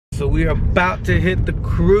so we are about to hit the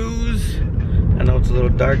cruise. I know it's a little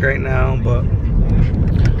dark right now, but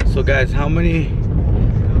so guys, how many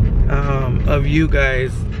of you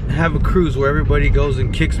guys have a cruise where everybody goes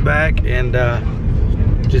and kicks back and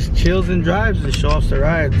just chills and drives and show off their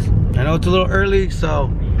rides? I know it's a little early,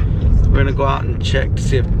 so we're gonna go out and check to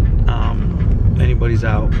see if anybody's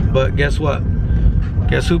out. But guess what?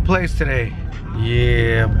 Guess who plays today?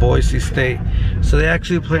 Yeah, Boise State. So they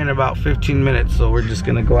actually play in about 15 minutes, so we're just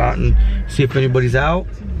gonna go out and see if anybody's out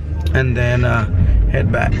and then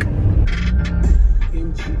head back.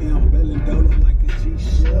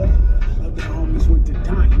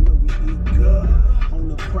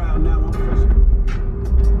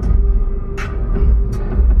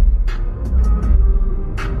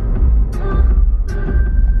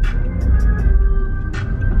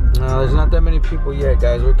 There's not that many people yet,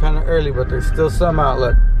 guys. We're kind of early, but there's still some out.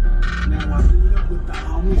 Look.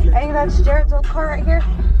 Hey, that's Jared's old car right here.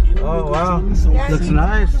 Oh, wow. Yeah, looks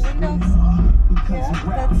nice. Yeah,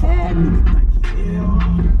 that's it.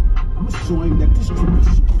 I'm showing that this trip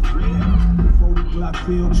is real. 40 block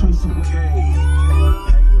field, Tracy K.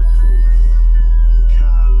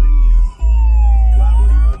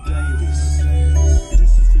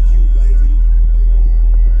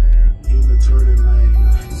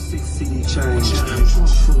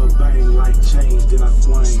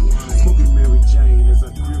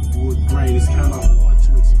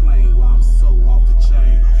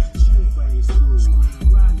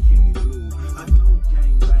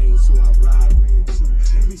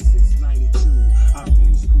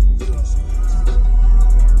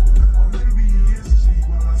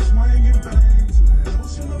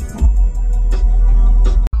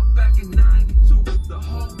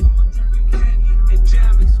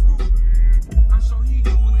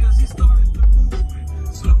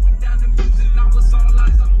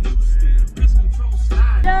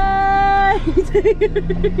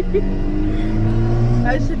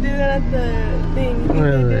 I should do that at the thing.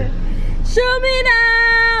 Really? Shoot me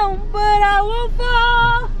down, but I won't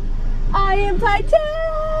fall. I am titanic.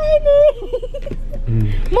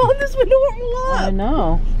 Mom, this window won't roll up. I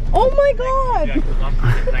know. Oh my God.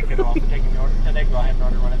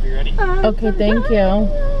 Okay, thank you.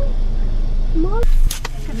 Mom.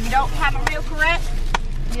 Because if you don't have a real correct,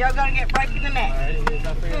 you're going to get break in the neck.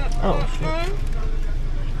 Oh, shit.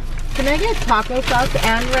 Can I get taco sauce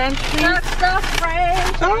and ranch, please? That stuff,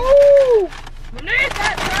 ranch. Oh! We need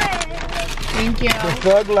that ranch. Thank you. The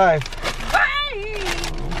thug life. Hey!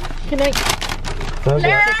 Can I... Thug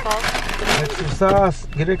life. Extra sauce.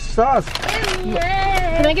 Get extra sauce.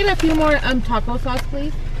 Yeah. Can I get a few more taco sauce,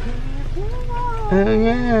 please? Oh,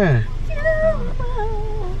 yeah.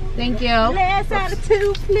 Thank you. Less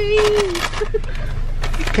attitude, please.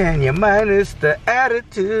 Can you minus the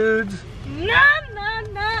attitudes? No,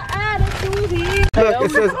 attitude. Look,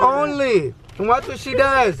 it says only. And watch what she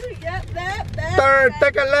does. Yep, that. Turn,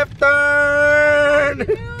 take a left turn.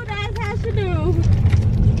 That's how she do.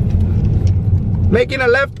 Making a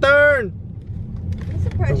left turn. I'm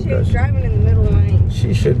surprised she was driving in the middle lane.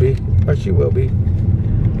 She should be, or she will be.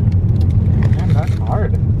 Man, that's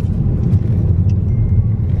hard.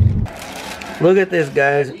 Look at this,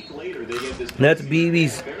 guys. That's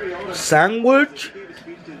BB's sandwich.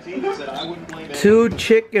 2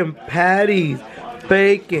 chicken patties,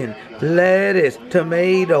 bacon, lettuce,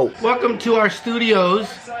 tomato. Welcome to our studios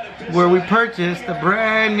where we purchased a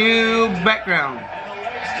brand new background.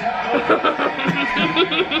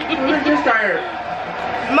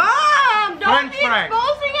 Mom, don't French be fry.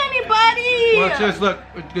 exposing anybody. Watch this, look.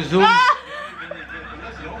 Zoom.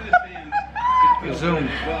 Zoom.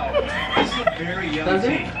 Does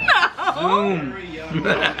it? Zoom.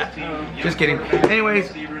 Just kidding.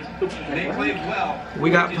 Anyways, we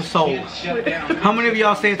got pozole. How many of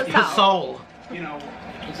y'all say it's pozole?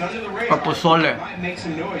 Or pozole?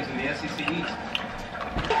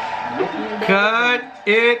 Cut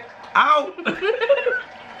it out.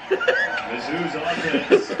 Mizzou's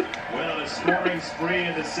offense went on a scoring spree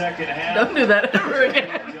in the second half. Don't do that ever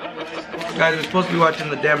again. Guys, we're supposed to be watching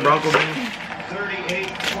the damn Bronco game.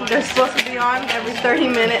 They're supposed to be on every 30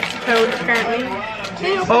 minutes, coach, currently.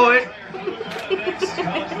 Oh, it.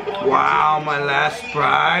 Wow, my last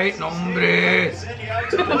Sprite. Nombre.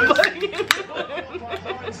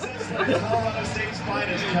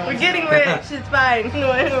 We're getting rich. It's fine.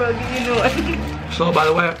 We'll give you a new one. So, by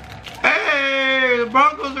the way, hey, the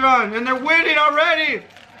Broncos are on, and they're winning already.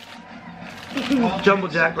 Jumbo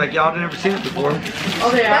Jack, like y'all never seen it before.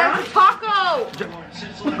 Oh, they are? That's taco.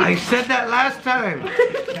 I said that last time.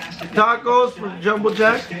 Tacos from Jumbo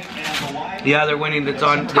Jack. Yeah, they're winning. It's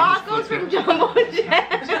on. Tacos from Jumbo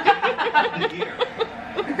Jack.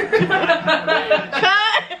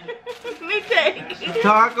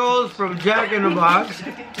 tacos from Jack in the Box.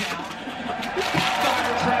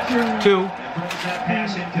 2.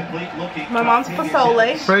 My mom's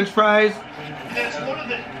pozole. French fries,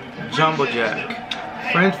 Jumbo Jack.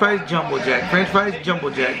 French fries, Jumbo Jack. French fries, Jumbo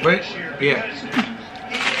Jack. Right? Yeah.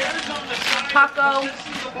 Taco.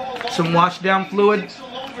 Some wash down fluid.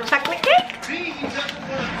 Chocolate cake.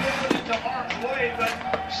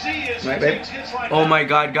 Right, babe? Oh my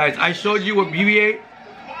God, guys! I showed you what BB ate.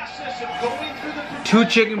 2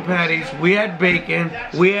 chicken patties. We had bacon.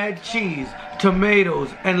 We had cheese, tomatoes,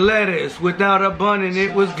 and lettuce without a bun, and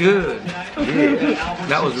it was good. Yeah,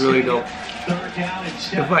 that was really dope.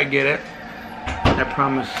 If I get it, I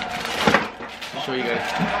promise. I'll show you guys.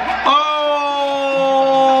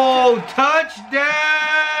 Oh,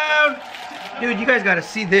 touchdown! Dude, you guys gotta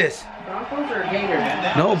see this. Broncos or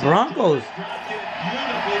Gators? No, Broncos.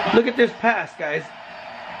 Look at this pass, guys.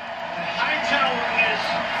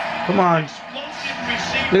 Come on.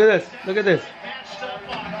 Look at this. Look at this.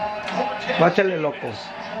 Báchale loco.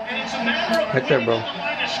 Right there, bro.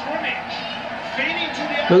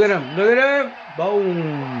 Look at him. Look at him.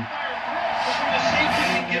 Boom.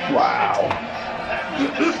 Wow.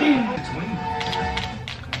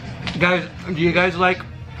 Guys, do you guys like,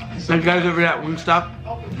 have you guys ever at Wingstop?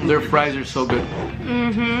 Their fries are so good.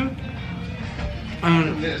 Mm-hmm.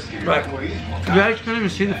 And like, you guys can't even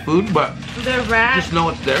see the food, but They're rad. just know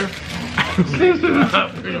it's there.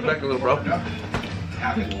 Bring it back a little, bro.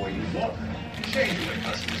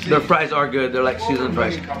 Their fries are good. They're like seasoned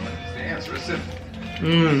fries.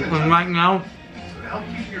 And right now, help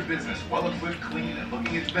keep your business well equipped, clean, and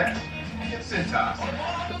looking its best. Get Cintas.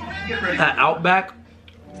 Get ready. at Outback,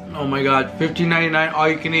 oh my God, $15.99, all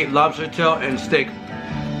you can eat lobster tail and steak.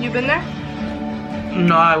 You been there?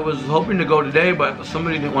 No, I was hoping to go today, but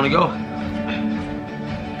somebody didn't want to go.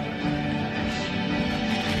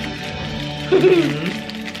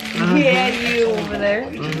 Yeah, you over there.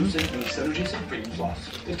 And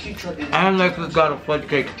like it's got a fudge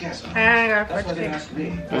cake. I got a fudge cake.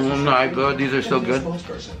 No, good. These are so good.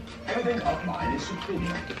 Everything of mine is supreme.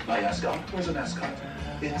 My mascot, where's a mascot?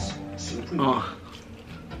 It's supreme. Oh.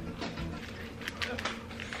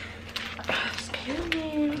 Excuse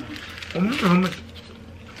me. I wonder how much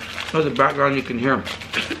of the background you can hear.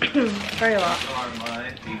 Very loud.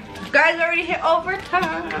 Guys, already hit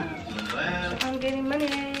overtime. I'm getting money.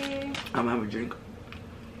 I'm gonna have a drink.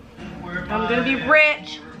 I'm gonna be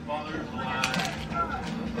rich.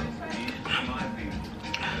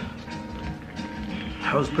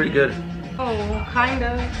 That was pretty good. Oh, kind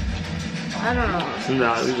of. I don't know.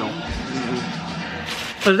 No, we don't.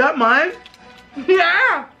 Is that mine?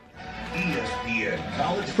 Yeah.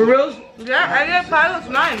 For reals? Yeah, I get pilot's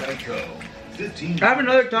mine. I have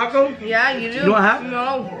another taco? Yeah, you do. You don't have?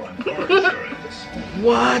 No.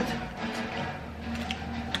 What?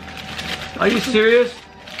 Are you serious?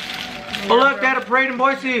 Oh look, they had a parade in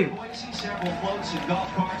Boise. I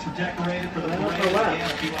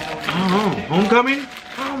don't know. Homecoming?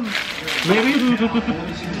 Maybe?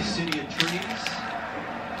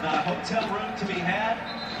 Not a hotel room to be had,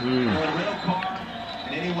 or a rental car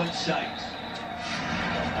in anyone's sight.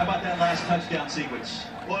 How about that last touchdown sequence?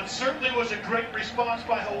 Well, it certainly was a great response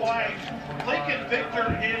by Hawaii. Lincoln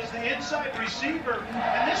Victor is the inside receiver,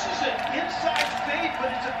 and this is an inside fade,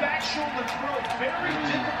 but it's a back shoulder throw. Very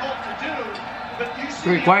difficult to do, but you see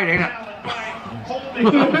Pretty quiet, ain't it?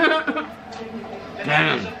 And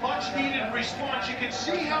that is a much needed response. You can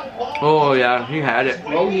see how long. Oh yeah, he had it.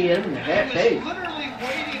 Oh, he is in the head He face. was literally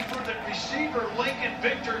waiting for the receiver, Lincoln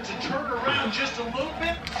Victor, to turn around just a little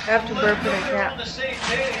bit. I have to burp in a cap. On the same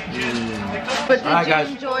page. But did Alright, you guys.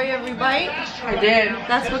 enjoy every bite? I did.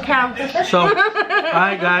 That's what counts. So,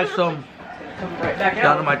 alright guys, so Come right back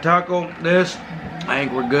down to out. my taco. This, I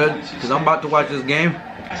think we're good because I'm about to watch this game.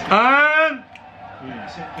 And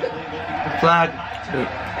flag.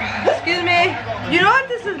 Excuse me. You know what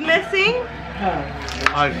this is missing?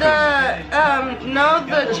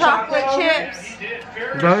 The chocolate chips.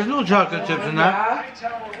 There's no chocolate chips in that.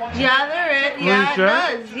 Yeah, there is. Really, Yeah, sure? it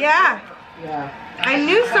does. Yeah. Yeah. I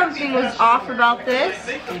knew something was off about this.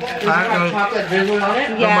 Does it have chocolate drizzle on it?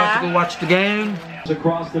 I'm about to Yeah. go watch the game.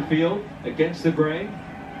 Across the field, against the grain.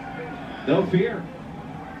 No fear.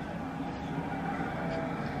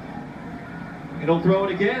 And he'll throw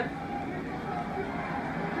it again.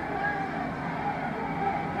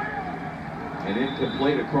 And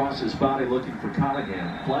incomplete across his body, looking for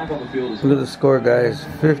Colligan. Flag on the field is Look at the score, guys.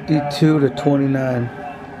 52-29.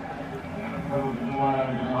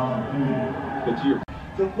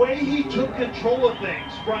 the way he took control of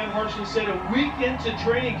things. Brian Harsin said a week into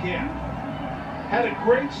training camp. Had a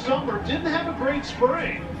great summer, didn't have a great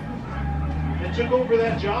spring. and took over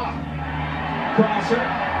that job. Crosser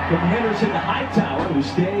from Henderson to Hightower, who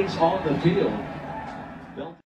stays on the field.